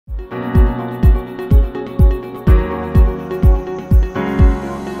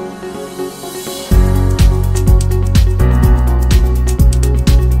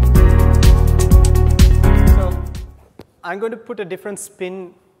going to put a different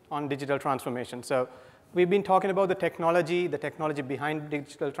spin on digital transformation. So we've been talking about the technology behind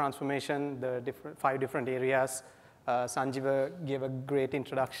digital transformation, the 5 different areas. Sanjeeva gave a great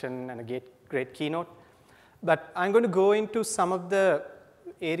introduction and a great keynote. But I'm going to go into some of the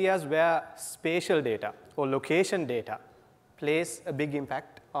areas where spatial data or location data plays a big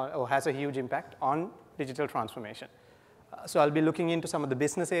impact or has a huge impact on digital transformation. So I'll be looking into some of the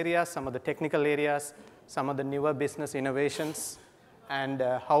business areas, some of the technical areas, some of the newer business innovations, and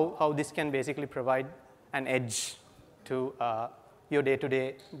how this can basically provide an edge to your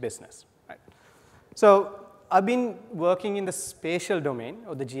day-to-day business. Right? So I've been working in the spatial domain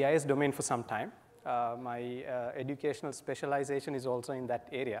or the GIS domain for some time. My educational specialization is also in that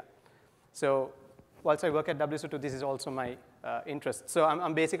area. So whilst I work at WSO2, this is also my interest. So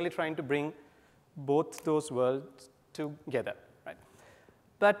I'm basically trying to bring both those worlds together. Right?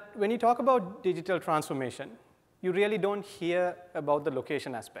 But when you talk about digital transformation, you really don't hear about the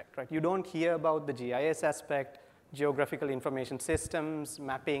location aspect. Right? You don't hear about the GIS aspect, geographical information systems,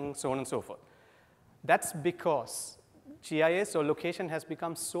 mapping, so on and so forth. That's because GIS or location has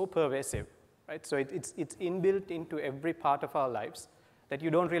become so pervasive. Right? So it's inbuilt into every part of our lives that you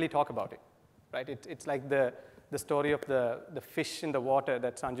don't really talk about it. Right? It's like the story of the fish in the water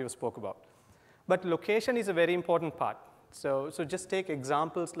that Sanjeev spoke about. But location is a very important part. So just take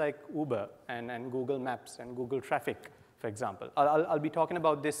examples like Uber and Google Maps and Google Traffic, for example. I'll be talking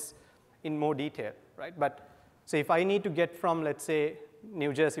about this in more detail. Right? But so if I need to get from, let's say,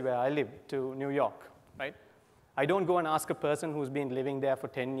 New Jersey, where I live, to New York, right? I don't go and ask a person who's been living there for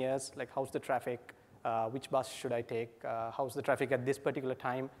 10 years, like, how's the traffic? Which bus should I take? How's the traffic at this particular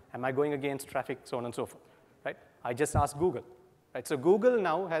time? Am I going against traffic? So on and so forth, right? I just ask Google, right? So Google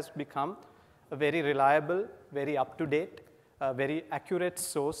now has become a very reliable, very up-to-date, very accurate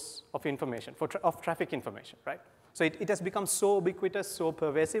source of information, of traffic information, right? So it has become so ubiquitous, so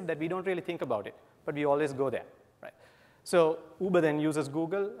pervasive that we don't really think about it, but we always go there, right? So Uber then uses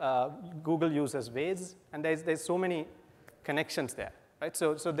Google, Google uses Waze, and there's so many connections there, right?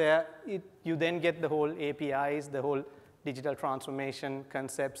 So there you then get the whole APIs, the whole digital transformation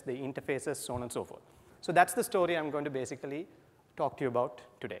concepts, the interfaces, so on and so forth. So that's the story I'm going to basically talk to you about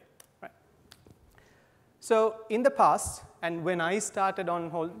today, right? So in the past, and when I started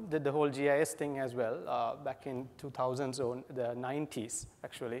on the whole GIS thing as well, back in 2000s or the 90s,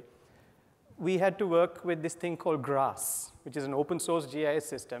 actually, we had to work with this thing called GRASS, which is an open source GIS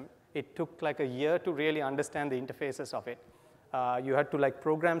system. It took like a year to really understand the interfaces of it. You had to like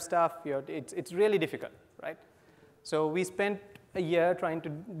program stuff. It's really difficult, right? So we spent a year trying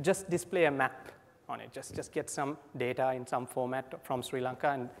to just display a map on it, just get some data in some format from Sri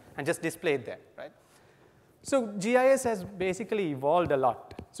Lanka and just display it there, right? So GIS has basically evolved a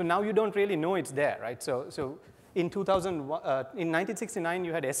lot. So now you don't really know it's there, right? So in 1969,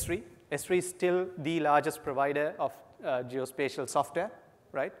 you had S3. S3 is still the largest provider of geospatial software,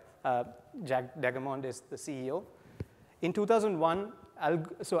 right? Jack Dagamond is the CEO. In 2001,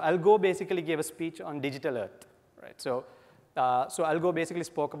 Al Gore basically gave a speech on digital Earth, right? So Al Gore basically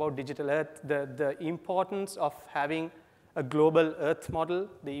spoke about digital Earth, the importance of having a global Earth model,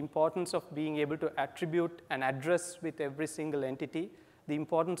 the importance of being able to attribute and address with every single entity, the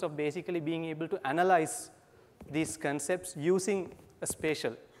importance of basically being able to analyze these concepts using a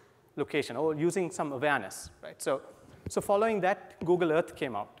spatial location or using some awareness, right? So following that, Google Earth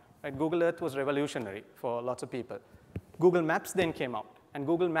came out, right? Google Earth was revolutionary for lots of people. Google Maps then came out, and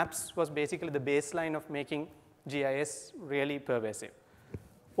Google Maps was basically the baseline of making GIS really pervasive.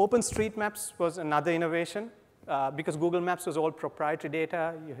 OpenStreetMaps was another innovation because Google Maps was all proprietary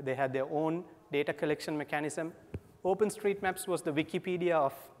data. They had their own data collection mechanism. OpenStreetMaps was the Wikipedia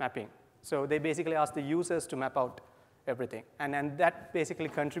of mapping. So they basically asked the users to map out everything. And that basically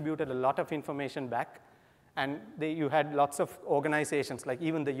contributed a lot of information back. And you had lots of organizations, like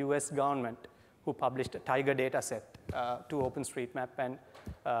even the US government, who published a Tiger data set to OpenStreetMap and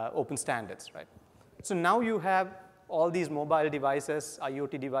open standards, right? So now you have all these mobile devices,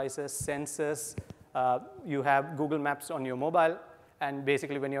 IoT devices, sensors. You have Google Maps on your mobile. And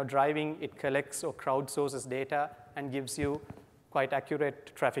basically, when you're driving, it collects or crowdsources data and gives you quite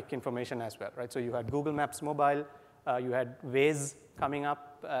accurate traffic information as well, right? So you had Google Maps mobile. You had Waze coming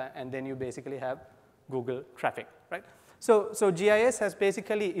up, and then you basically have Google Traffic, right? So GIS has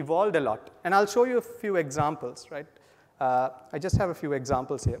basically evolved a lot. And I'll show you a few examples, right? I just have a few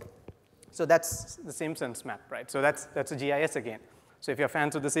examples here. So that's the Simpsons map, right? So that's a GIS again. So if you're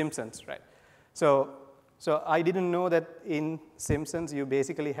fans of the Simpsons, right? So I didn't know that in Simpsons you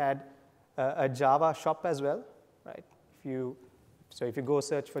basically had a Java shop as well, right? So if you go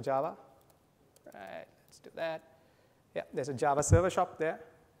search for Java, right, let's do that. Yeah, there's a Java server shop there,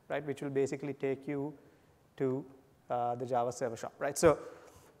 right, which will basically take you to the Java server shop, right? So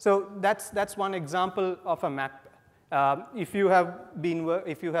that's one example of a map. If you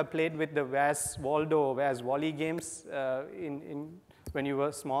have played with the Where's Waldo or Where's Wally games when you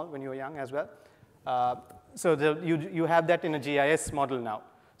were small, when you were young as well, so you have that in a GIS model now.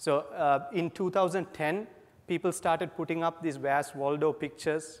 So in 2010, people started putting up these Where's Waldo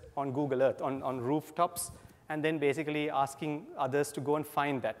pictures on Google Earth, on rooftops, and then basically asking others to go and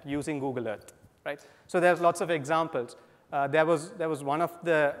find that using Google Earth, right? So there's lots of examples. There was one of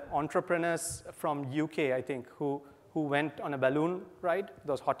the entrepreneurs from UK, I think, who went on a balloon ride,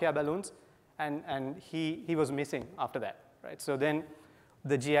 those hot air balloons, and he was missing after that, right? So then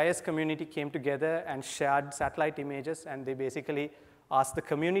the GIS community came together and shared satellite images, and they basically asked the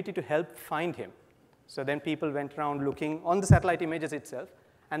community to help find him. So then people went around looking on the satellite images itself,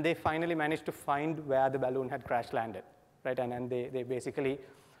 and they finally managed to find where the balloon had crash landed, right? And they basically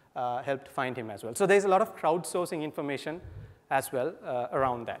helped find him as well. So there's a lot of crowdsourcing information as well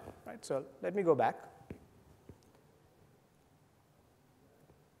around that, right? So let me go back.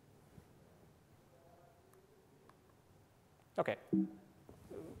 Okay.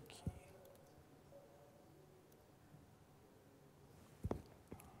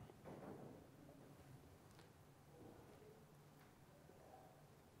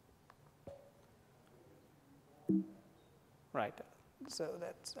 Right, so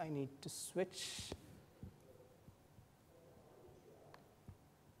that's, I need to switch.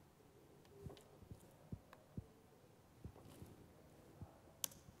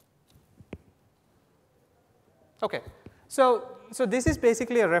 Okay, so this is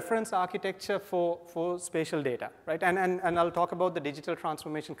basically a reference architecture for spatial data, right? And I'll talk about the digital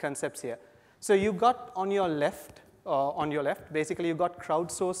transformation concepts here. So you got on your left, basically you got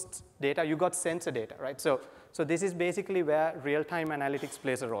crowdsourced data, you got sensor data, right? So this is basically where real-time analytics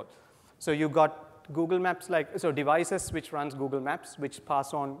plays a role. So you got Google Maps, so devices which runs Google Maps, which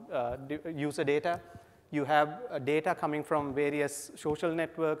pass on user data. You have data coming from various social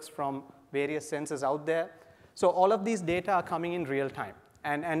networks, from various sensors out there. So all of these data are coming in real time.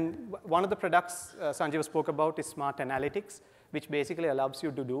 And one of the products Sanjeev spoke about is Smart Analytics, which basically allows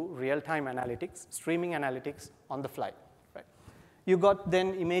you to do real-time analytics, streaming analytics on the fly. You got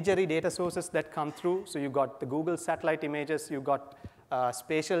then imagery data sources that come through. So you got the Google satellite images, you got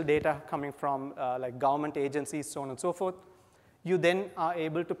spatial data coming from like government agencies, so on and so forth. You then are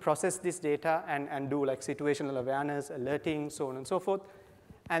able to process this data and do like situational awareness, alerting, so on and so forth.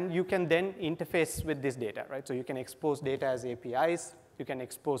 And you can then interface with this data, right? So you can expose data as APIs, you can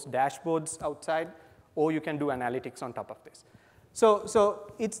expose dashboards outside, or you can do analytics on top of this. So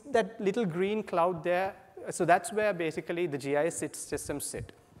it's that little green cloud there. So that's where basically the GIS systems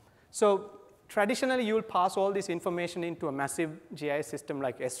sit. So traditionally, you'll pass all this information into a massive GIS system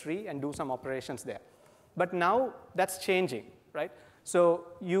like S3 and do some operations there. But now that's changing, right? So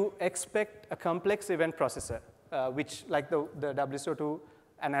you expect a complex event processor, which like the WSO2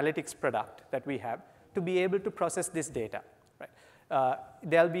 analytics product that we have, to be able to process this data, right?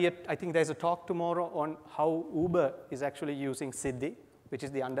 There'll be I think there's a talk tomorrow on how Uber is actually using Siddhi, which is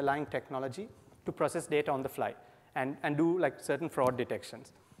the underlying technology, to process data on the fly and do like certain fraud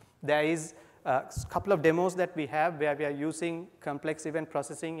detections. There is a couple of demos that we have where we are using complex event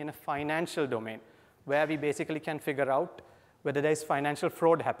processing in a financial domain, where we basically can figure out whether there is financial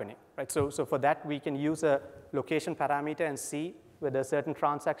fraud happening, right? So for that, we can use a location parameter and see whether a certain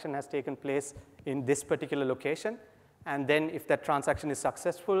transaction has taken place in this particular location. And then if that transaction is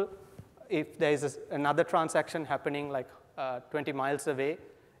successful, if there is another transaction happening like 20 miles away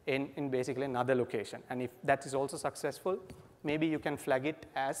in basically another location. And if that is also successful, maybe you can flag it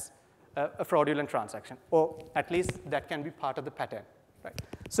as a fraudulent transaction, or at least that can be part of the pattern, right?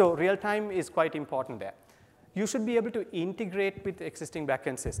 So real time is quite important there. You should be able to integrate with existing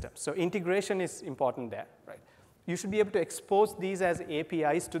backend systems. So integration is important there, right? You should be able to expose these as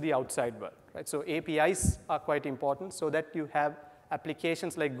APIs to the outside world, right? So APIs are quite important so that you have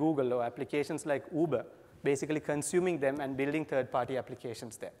applications like Google or applications like Uber basically consuming them and building third-party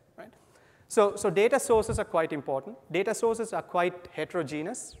applications there, right? So data sources are quite important. Data sources are quite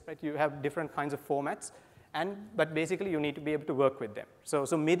heterogeneous, right? You have different kinds of formats, but basically you need to be able to work with them. So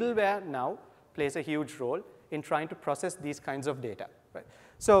middleware now plays a huge role in trying to process these kinds of data, right?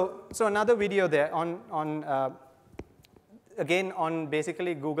 So another video there again on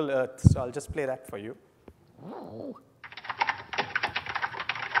basically Google Earth. So I'll just play that for you. Oh.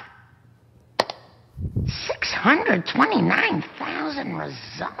 629,000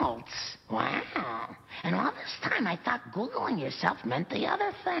 results. Wow. And all this time I thought Googling yourself meant the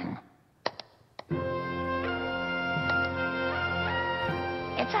other thing.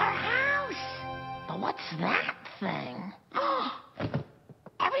 It's our house. But what's that thing?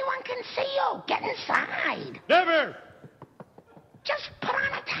 Everyone can see you. Get inside. Never! Just put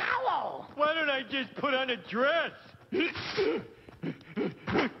on a towel. Why don't I just put on a dress?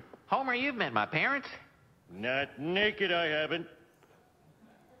 Homer, you've met my parents. Not naked, I haven't.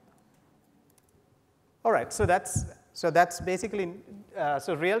 All right, so that's basically,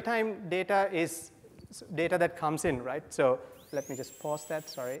 so real-time data is data that comes in, right? So let me just pause that,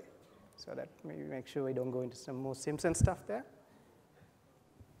 sorry, so that maybe make sure we don't go into some more Simpson stuff there.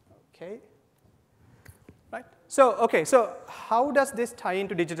 Okay, right? So, okay, so how does this tie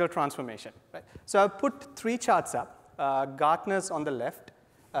into digital transformation, right? So I've put 3 charts up, Gartner's on the left,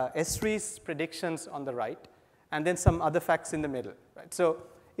 Esri's predictions on the right, and then some other facts in the middle, right? So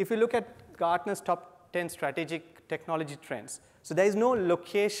if you look at Gartner's top 10 strategic technology trends, so there is no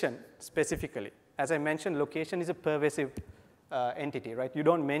location specifically. As I mentioned, location is a pervasive entity, right? You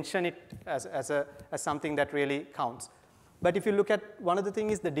don't mention it as something that really counts. But if you look at, one of the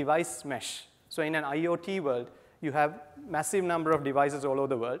things is the device mesh. So in an IoT world, you have massive number of devices all over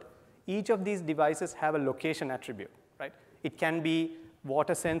the world. Each of these devices have a location attribute, right? It can be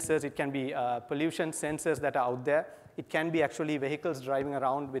water sensors, it can be pollution sensors that are out there. It can be actually vehicles driving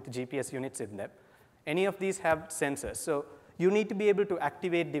around with GPS units in them. Any of these have sensors. So you need to be able to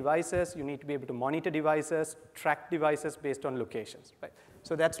activate devices, you need to be able to monitor devices, track devices based on locations, right?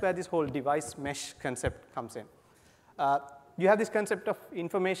 So that's where this whole device mesh concept comes in. You have this concept of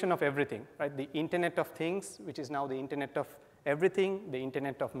information of everything, right? The Internet of Things, which is now the Internet of Everything, the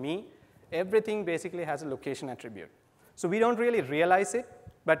Internet of Me. Everything basically has a location attribute. So we don't really realize it,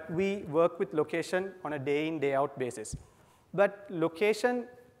 but we work with location on a day-in, day-out basis. But location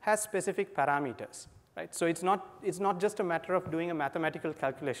has specific parameters, right? So it's not just a matter of doing a mathematical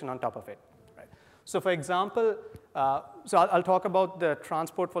calculation on top of it, right? So for example, so I'll talk about the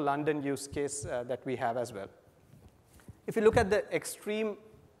Transport for London use case that we have as well. If you look at the extreme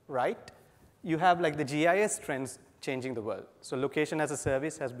right, you have like the GIS trends changing the world. So location as a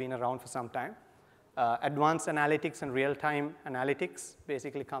service has been around for some time. Advanced analytics and real-time analytics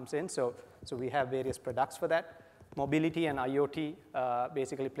basically comes in. So we have various products for that. Mobility and IoT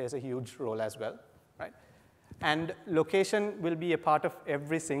basically plays a huge role as well, right? And location will be a part of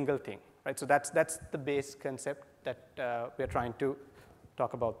every single thing, right? So that's the base concept that we're trying to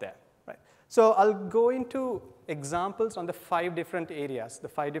talk about there, right? So I'll go into examples on the 5 different areas, the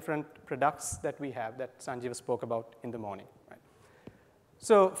 5 different products that we have that Sanjeev spoke about in the morning, right?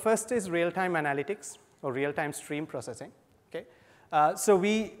 So first is real-time analytics or real-time stream processing, okay? So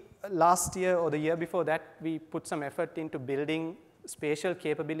we, last year or the year before that, we put some effort into building spatial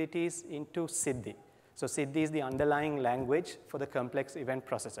capabilities into Siddhi. So Siddhi is the underlying language for the complex event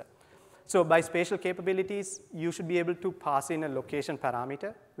processor. So by spatial capabilities, you should be able to pass in a location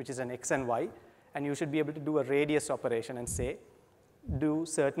parameter, which is an X and Y, and you should be able to do a radius operation and say, do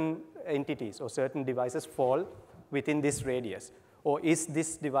certain entities or certain devices fall within this radius? Or is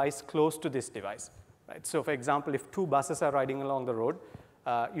this device close to this device, right? So for example, if 2 buses are riding along the road,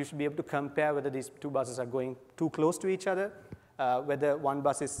 you should be able to compare whether these 2 buses are going too close to each other, whether one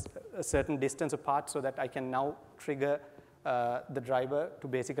bus is a certain distance apart so that I can now trigger the driver to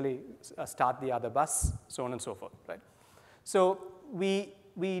basically start the other bus, so on and so forth, right? So we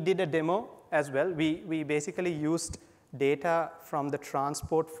did a demo as well. We basically used data from the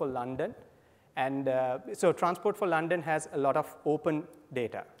Transport for London. And so Transport for London has a lot of open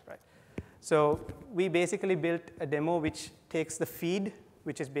data, right? So we basically built a demo which takes the feed,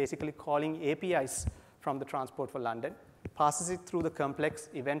 which is basically calling APIs from the Transport for London, passes it through the complex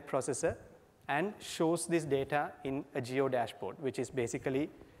event processor, and shows this data in a geo dashboard, which is basically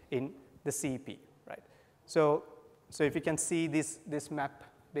in the CP, right? So if you can see this map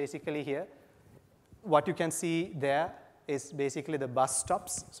basically here, what you can see there is basically the bus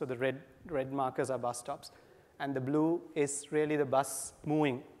stops. So the red markers are bus stops, and the blue is really the bus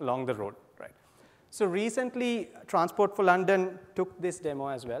moving along the road, right? So recently, Transport for London took this demo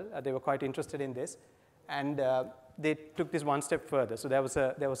as well. They were quite interested in this, and they took this one step further. So there was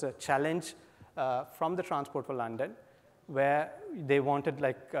a challenge from the Transport for London where they wanted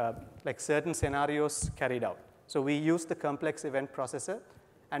like certain scenarios carried out. So we used the complex event processor,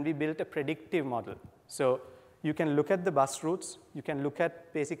 and we built a predictive model. So you can look at the bus routes, you can look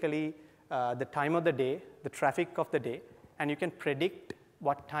at basically the time of the day, the traffic of the day, and you can predict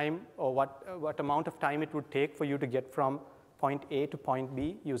what time or what amount of time it would take for you to get from point A to point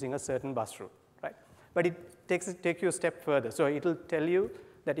B using a certain bus route, right? But it takes you a step further. So it'll tell you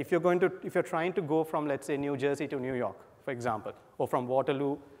that if you're trying to go from, let's say, New Jersey to New York, for example, or from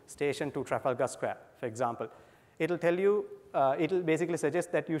Waterloo Station to Trafalgar Square, for example, it'll tell you it'll basically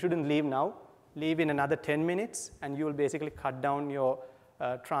suggest that you shouldn't leave now, leave in another 10 minutes, and you will basically cut down your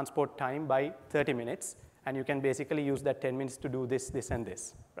transport time by 30 minutes, and you can basically use that 10 minutes to do this, this, and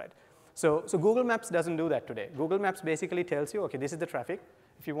this, right? So Google Maps doesn't do that today. Google Maps basically tells you, okay, this is the traffic.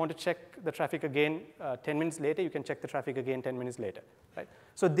 If you want to check the traffic again 10 minutes later, you can check the traffic again 10 minutes later, right?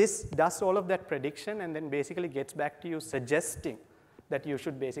 So this does all of that prediction and then basically gets back to you suggesting that you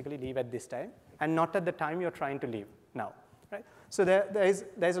should basically leave at this time and not at the time you're trying to leave now, right? So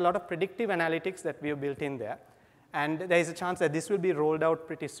there's a lot of predictive analytics that we have built in there. And there is a chance that this will be rolled out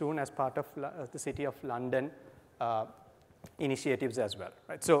pretty soon as part of the City of London initiatives as well,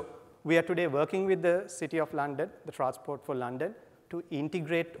 right? So we are today working with the City of London, the Transport for London, to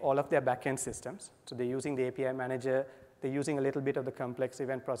integrate all of their backend systems. So they're using the API manager, they're using a little bit of the complex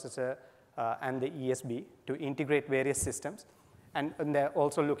event processor and the ESB to integrate various systems. And they're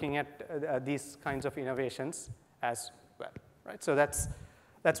also looking at these kinds of innovations as well, right? So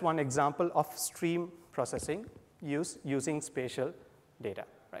that's one example of stream processing using spatial data,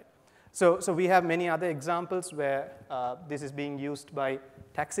 right? So we have many other examples where this is being used by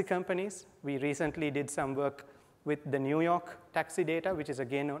taxi companies. We recently did some work with the New York taxi data, which is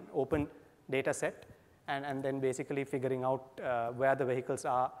again an open data set, and then basically figuring out where the vehicles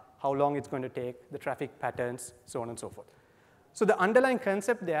are, how long it's going to take, the traffic patterns, so on and so forth. So the underlying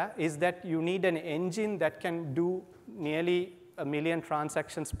concept there is that you need an engine that can do nearly 1 million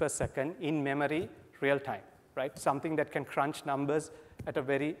transactions per second in memory real time, right? Something that can crunch numbers at a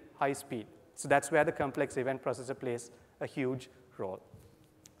very high speed. So that's where the complex event processor plays a huge role.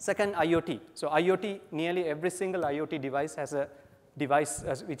 Second, IoT. So IoT, nearly every single IoT device has a device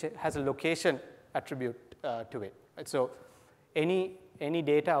which has a location attribute to it, right? So any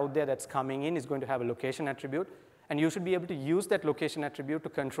data out there that's coming in is going to have a location attribute, and you should be able to use that location attribute to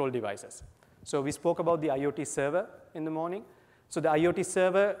control devices. So we spoke about the IoT server in the morning. So the IoT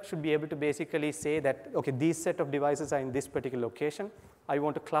server should be able to basically say that, okay, these set of devices are in this particular location. I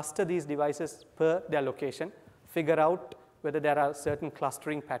want to cluster these devices per their location, figure out whether there are certain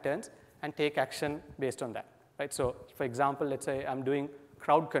clustering patterns, and take action based on that, right? So for example, let's say I'm doing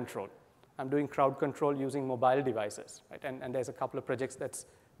crowd control. I'm doing crowd control using mobile devices, right? And there's a couple of projects that's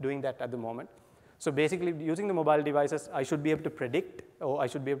doing that at the moment. So basically, using the mobile devices, I should be able to predict, or I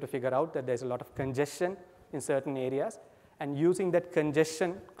should be able to figure out that there's a lot of congestion in certain areas. And using that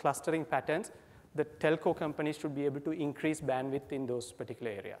congestion clustering patterns, the telco companies should be able to increase bandwidth in those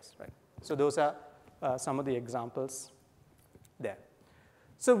particular areas, right? So those are some of the examples there.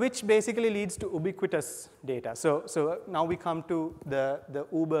 So which basically leads to ubiquitous data. So now we come to the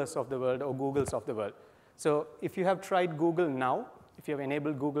Ubers of the world or Googles of the world. So if you have tried Google Now, if you have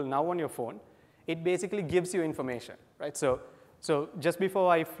enabled Google Now on your phone, it basically gives you information, right? So just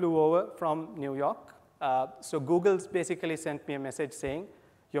before I flew over from New York, so Google's basically sent me a message saying,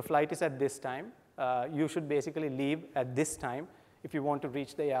 your flight is at this time. You should basically leave at this time if you want to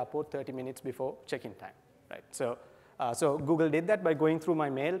reach the airport 30 minutes before check-in time, right? So Google did that by going through my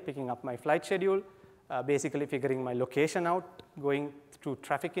mail, picking up my flight schedule, basically figuring my location out, going through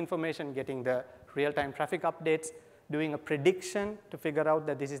traffic information, getting the real-time traffic updates, doing a prediction to figure out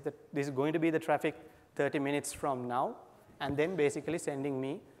that this is going to be the traffic 30 minutes from now, and then basically sending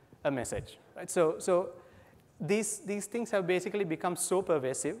me a message, right? So these things have basically become so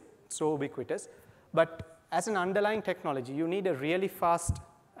pervasive, so ubiquitous, but as an underlying technology, you need a really fast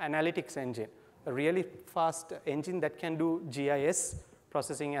analytics engine, a really fast engine that can do GIS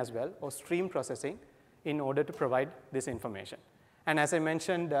processing as well, or stream processing, in order to provide this information. And as I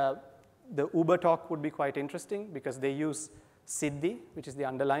mentioned, the Uber talk would be quite interesting because they use SIDDI, which is the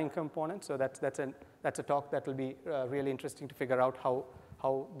underlying component. So that's a talk that will be really interesting to figure out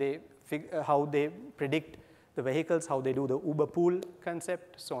how they predict the vehicles, how they do the Uber pool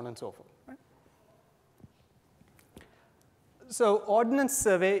concept, so on and so forth. Right? So Ordnance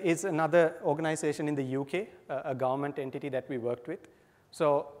Survey is another organization in the UK, a government entity that we worked with.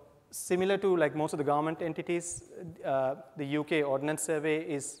 So similar to like most of the government entities, the UK Ordnance Survey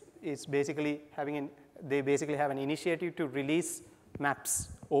is basically they basically have an initiative to release maps,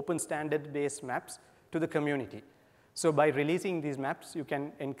 open standard-based maps to the community. So by releasing these maps, you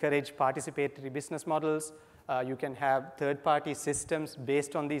can encourage participatory business models. You can have third-party systems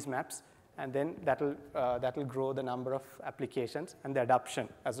based on these maps, and then that'll grow the number of applications and the adoption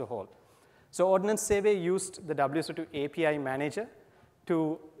as a whole. So Ordnance Survey used the WSO2 API manager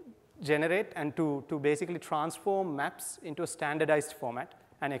to generate and to basically transform maps into a standardized format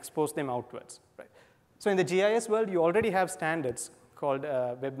and expose them outwards, right? So in the GIS world, you already have standards called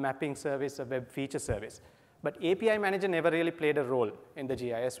web mapping service or web feature service. But API manager never really played a role in the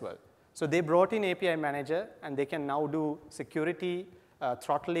GIS world. So they brought in API Manager, and they can now do security,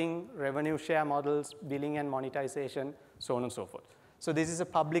 throttling, revenue share models, billing and monetization, so on and so forth. So this is a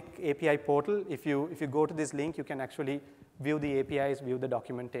public API portal. If you go to this link, you can actually view the APIs, view the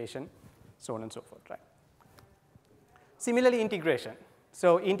documentation, so on and so forth, right? Similarly, integration.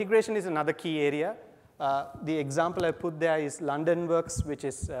 So integration is another key area. The example I put there is London Works, which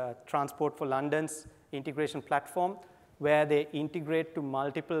is Transport for London's integration platform, where they integrate to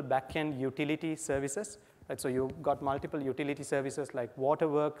multiple backend utility services. Right? So you've got multiple utility services like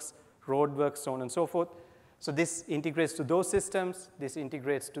waterworks, roadworks, so on and so forth. So this integrates to those systems. This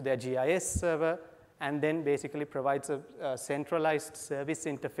integrates to their GIS server, and then basically provides a centralized service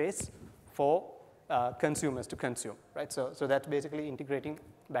interface for consumers to consume. Right? So that's basically integrating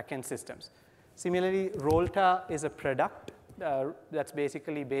backend systems. Similarly, Rolta is a product that's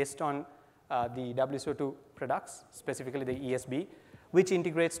basically based on the WSO2 products, specifically the ESB, which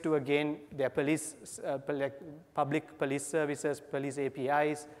integrates to, again, their police, public police services, police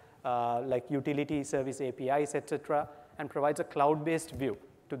APIs, like utility service APIs, et cetera, and provides a cloud-based view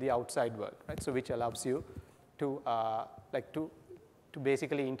to the outside world, right? So which allows you to, to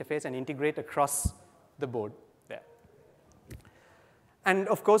basically interface and integrate across the board there. And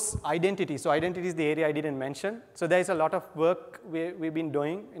of course, identity. So identity is the area I didn't mention. So there's a lot of work we've been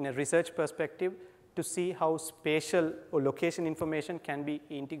doing in a research perspective to see how spatial or location information can be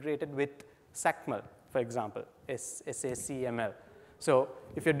integrated with SACML, for example, SACML. So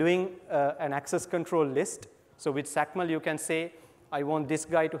if you're doing an access control list, so with SACML you can say, I want this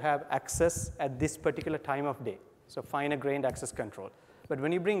guy to have access at this particular time of day. So finer-grained access control. But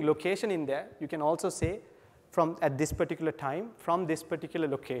when you bring location in there, you can also say from at this particular time, from this particular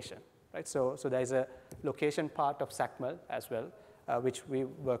location, right? So there's a location part of SACML as well, which we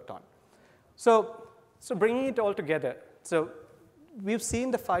worked on. So bringing it all together, so we've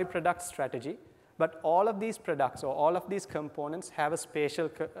seen the 5 product strategy, but all of these products or all of these components have a spatial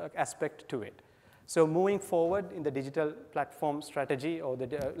aspect to it. So moving forward in the digital platform strategy or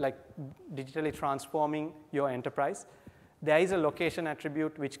the, like digitally transforming your enterprise, there is a location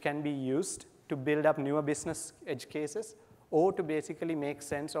attribute which can be used to build up newer business edge cases or to basically make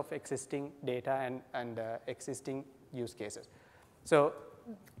sense of existing data and existing use cases. So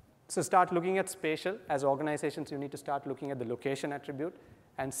start looking at spatial. As organizations, you need to start looking at the location attribute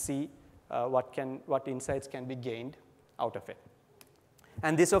and see what insights can be gained out of it.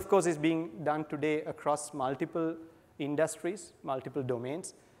 And this, of course, is being done today across multiple industries, multiple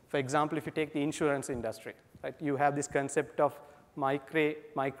domains. For example, if you take the insurance industry, right, you have this concept of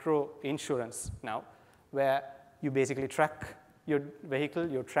micro insurance now, where you basically track your vehicle,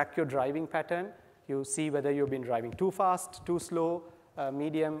 you track your driving pattern, you see whether you've been driving too fast, too slow,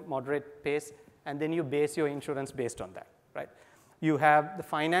 medium, moderate pace, and then you base your insurance based on that, right? You have the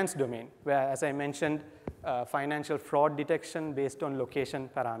finance domain, where, as I mentioned, financial fraud detection based on location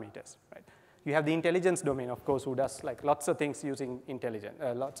parameters, right? You have the intelligence domain, of course, who does like lots of things using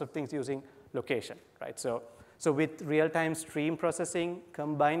lots of things using location, right? So with real-time stream processing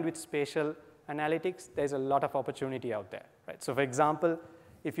combined with spatial analytics, there's a lot of opportunity out there, right? So for example,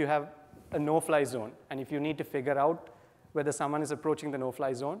 if you have a no-fly zone, and if you need to figure out whether someone is approaching the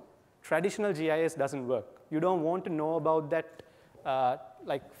no-fly zone, traditional GIS doesn't work. You don't want to know about that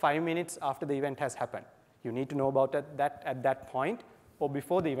like 5 minutes after the event has happened. You need to know about that at that point or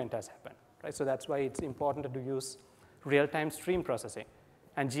before the event has happened, right? So that's why it's important to use real-time stream processing.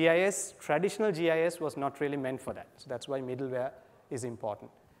 And GIS, traditional GIS was not really meant for that. So that's why middleware is important.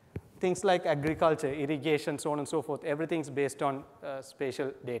 Things like agriculture, irrigation, so on and so forth, everything's based on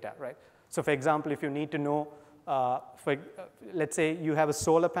spatial data, right? So for example, if you need to know, let's say you have a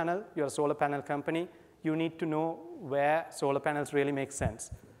solar panel, you're a solar panel company, you need to know where solar panels really make sense.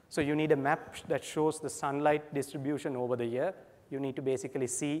 So you need a map that shows the sunlight distribution over the year. You need to basically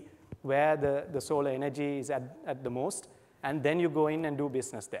see where the solar energy is at the most, and then you go in and do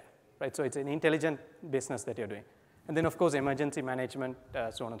business there, right? So it's an intelligent business that you're doing. And then, of course, emergency management,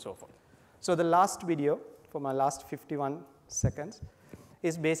 so on and so forth. So the last video, for my last 51 seconds,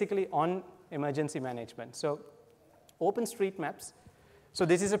 is basically on emergency management. So OpenStreetMaps. So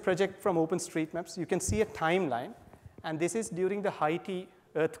this is a project from OpenStreetMaps. You can see a timeline, and this is during the Haiti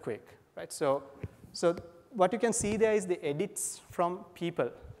earthquake, right? So what you can see there is the edits from people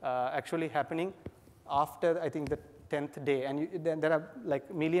actually happening after, I think, the 10th day. And then there are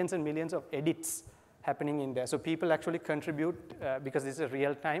like millions and millions of edits happening in there. So people actually contribute because this is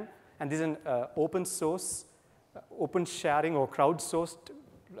real time, and this is an open source, open sharing or crowdsourced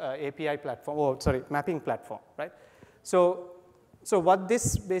API platform, mapping platform, right? So what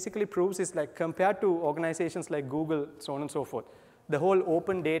this basically proves is, like, compared to organizations like Google, so on and so forth, the whole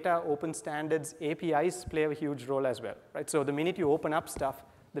open data, open standards, APIs play a huge role as well, right? So the minute you open up stuff,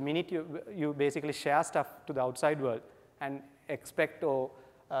 the minute you basically share stuff to the outside world and expect or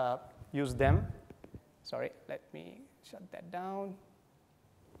use them. Sorry, let me shut that down.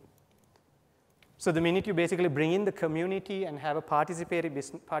 So the minute you basically bring in the community and have a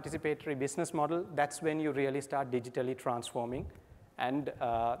participatory business model, that's when you really start digitally transforming and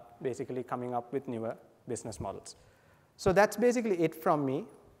basically coming up with newer business models. So that's basically it from me.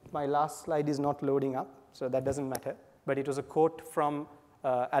 My last slide is not loading up, so that doesn't matter. But it was a quote from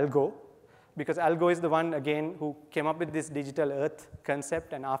Algo, because Algo is the one, again, who came up with this digital earth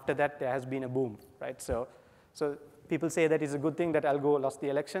concept, and after that, there has been a boom, right? So people say that it's a good thing that Algo lost the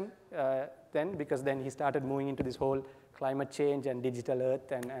election then, because then he started moving into this whole climate change and digital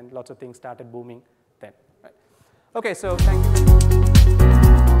earth, and lots of things started booming then, right? Okay, so thank you.